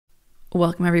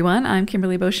Welcome, everyone. I'm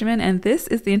Kimberly Boschman, and this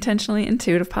is the Intentionally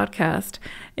Intuitive Podcast.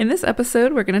 In this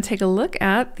episode, we're going to take a look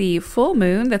at the full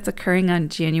moon that's occurring on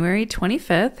January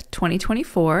 25th,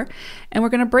 2024, and we're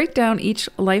going to break down each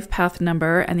life path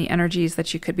number and the energies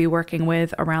that you could be working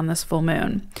with around this full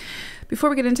moon. Before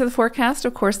we get into the forecast,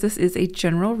 of course, this is a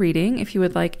general reading. If you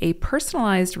would like a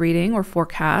personalized reading or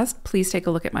forecast, please take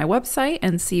a look at my website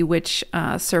and see which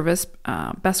service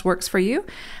best works for you.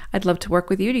 I'd love to work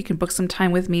with you. You can book some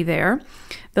time with me there.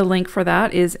 The link for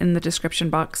that is in the description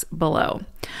box below.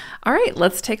 All right,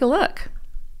 let's take a look.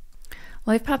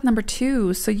 Life path number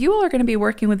 2. So you all are going to be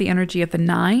working with the energy of the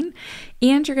 9,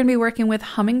 and you're going to be working with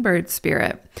hummingbird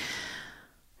spirit.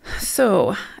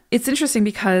 So it's interesting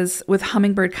because with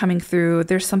hummingbird coming through,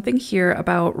 there's something here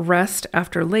about rest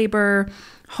after labor,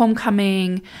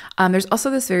 homecoming. There's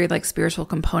also this very spiritual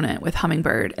component with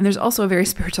hummingbird, and there's also a very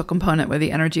spiritual component with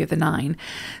the energy of the 9.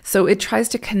 So it tries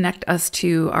to connect us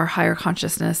to our higher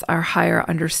consciousness, our higher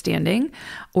understanding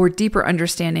or deeper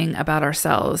understanding about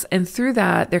ourselves. And through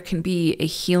that, there can be a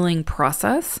healing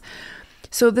process.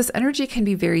 So this energy can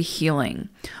be very healing.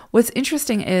 What's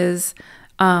interesting is,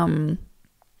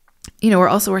 we're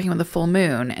also working with the full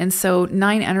moon. And so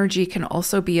 9 energy can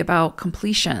also be about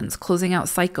completions, closing out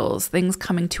cycles, things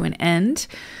coming to an end,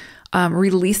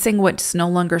 releasing what's no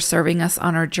longer serving us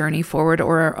on our journey forward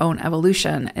or our own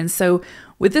evolution. And so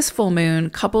with this full moon,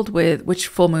 coupled with which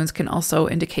full moons can also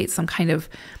indicate some kind of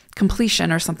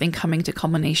completion or something coming to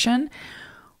culmination,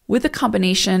 with the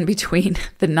combination between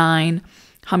the 9,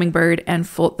 hummingbird, and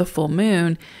the full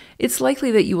moon, it's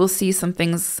likely that you will see some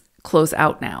things close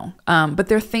out now. But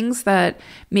there are things that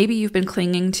maybe you've been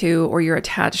clinging to or you're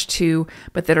attached to,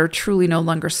 but that are truly no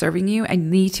longer serving you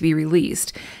and need to be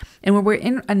released. And when we're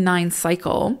in a 9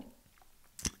 cycle,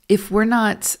 if we're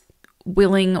not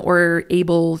willing or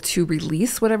able to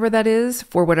release whatever that is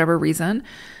for whatever reason,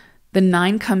 the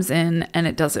 9 comes in and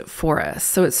it does it for us.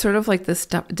 So it's sort of like this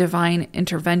divine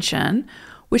intervention,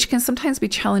 which can sometimes be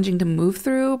challenging to move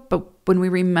through. But when we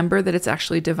remember that it's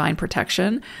actually divine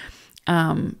protection,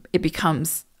 it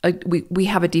becomes, we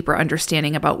have a deeper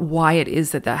understanding about why it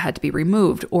is that had to be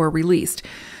removed or released.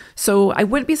 So I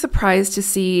wouldn't be surprised to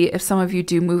see if some of you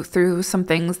do move through some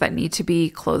things that need to be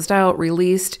closed out,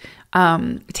 released,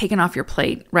 taken off your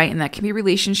plate, right? And that can be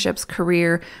relationships,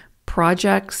 career,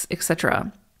 projects,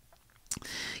 etc.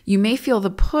 You may feel the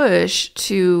push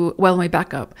to, let me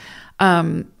back up.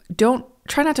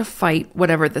 Try not to fight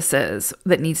whatever this is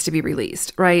that needs to be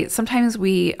released, right? Sometimes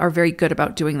we are very good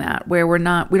about doing that, where we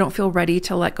don't feel ready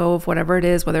to let go of whatever it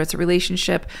is, whether it's a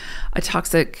relationship, a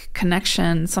toxic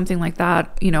connection, something like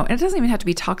that, and it doesn't even have to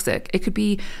be toxic. It could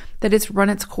be that it's run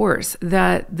its course,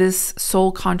 that this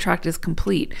soul contract is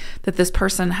complete, that this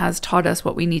person has taught us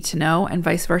what we need to know and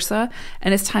vice versa.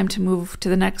 And it's time to move to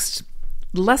the next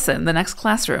lesson, the next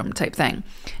classroom type thing.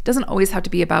 It doesn't always have to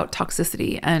be about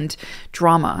toxicity and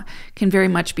drama. It can very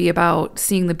much be about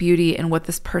seeing the beauty in what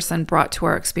this person brought to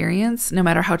our experience, no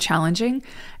matter how challenging,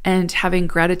 and having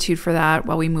gratitude for that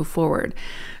while we move forward.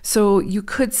 So you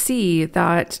could see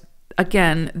that,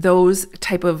 again, those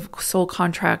type of soul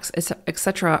contracts,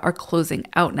 etc., are closing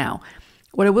out now.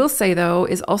 What I will say, though,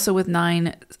 is also with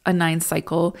a 9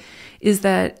 cycle, is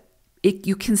that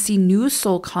you can see new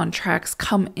soul contracts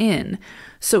come in.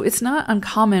 So it's not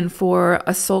uncommon for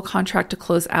a soul contract to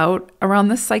close out around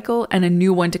this cycle and a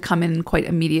new one to come in quite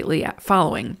immediately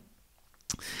following.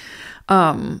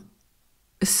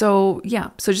 So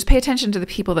just pay attention to the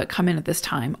people that come in at this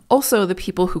time. Also, the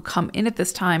people who come in at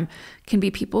this time can be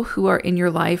people who are in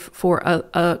your life for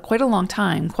quite a long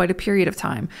time, quite a period of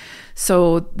time.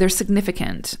 So they're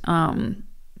significant.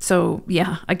 So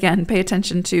yeah, again, pay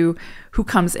attention to who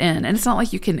comes in. And it's not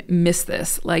like you can miss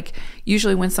this.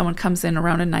 Usually when someone comes in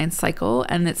around a 9 cycle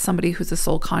and it's somebody who's a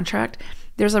soul contract,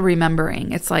 there's a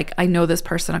remembering. It's like, I know this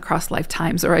person across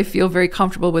lifetimes, or I feel very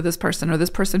comfortable with this person, or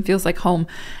this person feels like home,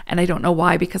 and I don't know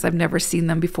why, because I've never seen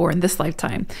them before in this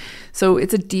lifetime. So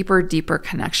it's a deeper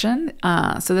connection.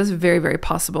 So that's very, very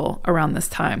possible around this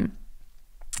time.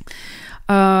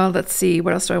 Let's see,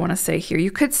 what else do I want to say here?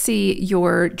 You could see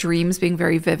your dreams being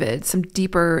very vivid, some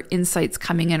deeper insights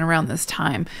coming in around this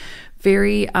time.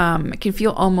 Very, it can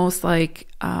feel almost like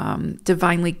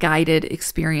divinely guided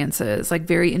experiences,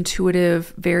 very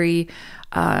intuitive, very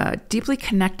deeply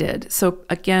connected. So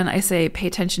again, I say pay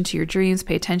attention to your dreams,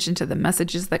 pay attention to the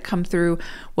messages that come through,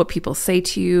 what people say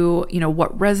to you,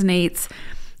 what resonates,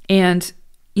 and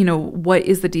what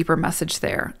is the deeper message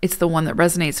there? It's the one that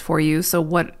resonates for you.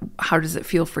 So how does it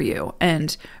feel for you?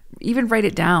 And even write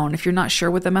it down. If you're not sure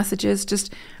what the message is,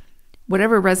 just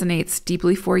whatever resonates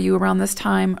deeply for you around this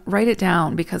time, write it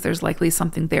down, because there's likely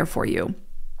something there for you.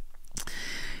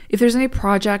 If there's any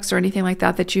projects or anything like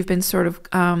that that you've been sort of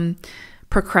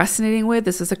procrastinating with,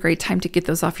 this is a great time to get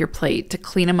those off your plate, to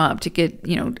clean them up, to get,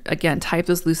 again, tie up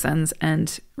those loose ends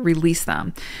and release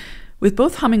them. With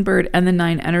both hummingbird and the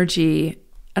 9 energy,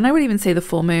 and I would even say the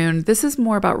full moon, this is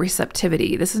more about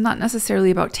receptivity. This is not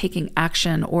necessarily about taking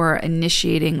action or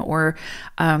initiating or,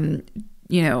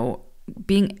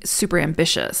 being super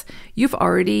ambitious. You've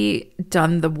already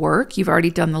done the work. You've already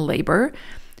done the labor.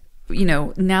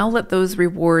 Now let those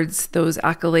rewards, those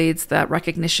accolades, that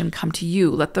recognition come to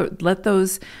you. Let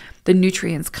the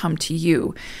nutrients come to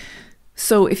you.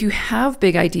 So if you have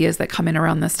big ideas that come in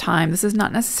around this time, this is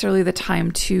not necessarily the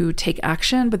time to take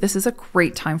action, but this is a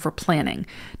great time for planning.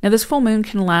 Now, this full moon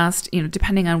can last,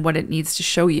 depending on what it needs to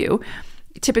show you.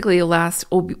 Typically,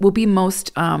 will be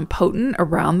most potent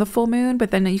around the full moon,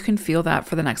 but then you can feel that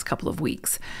for the next couple of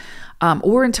weeks,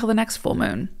 or until the next full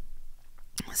moon.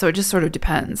 So it just sort of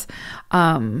depends.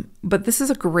 But this is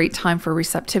a great time for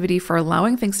receptivity, for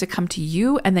allowing things to come to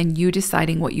you and then you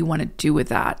deciding what you want to do with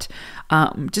that.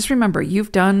 Just remember,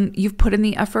 you've put in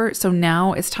the effort. So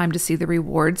now it's time to see the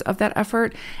rewards of that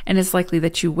effort, and it's likely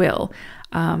that you will.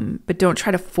 But don't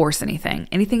try to force anything.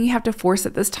 Anything you have to force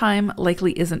at this time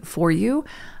likely isn't for you.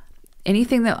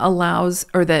 Anything that allows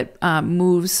or that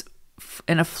moves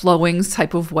in a flowing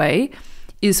type of way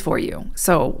is for you.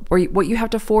 So what you have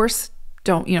to force,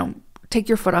 don't, take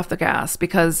your foot off the gas,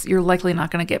 because you're likely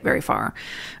not going to get very far.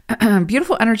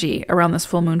 Beautiful energy around this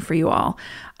full moon for you all.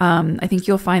 I think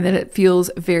you'll find that it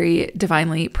feels very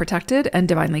divinely protected and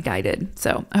divinely guided.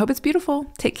 So I hope it's beautiful.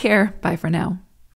 Take care. Bye for now.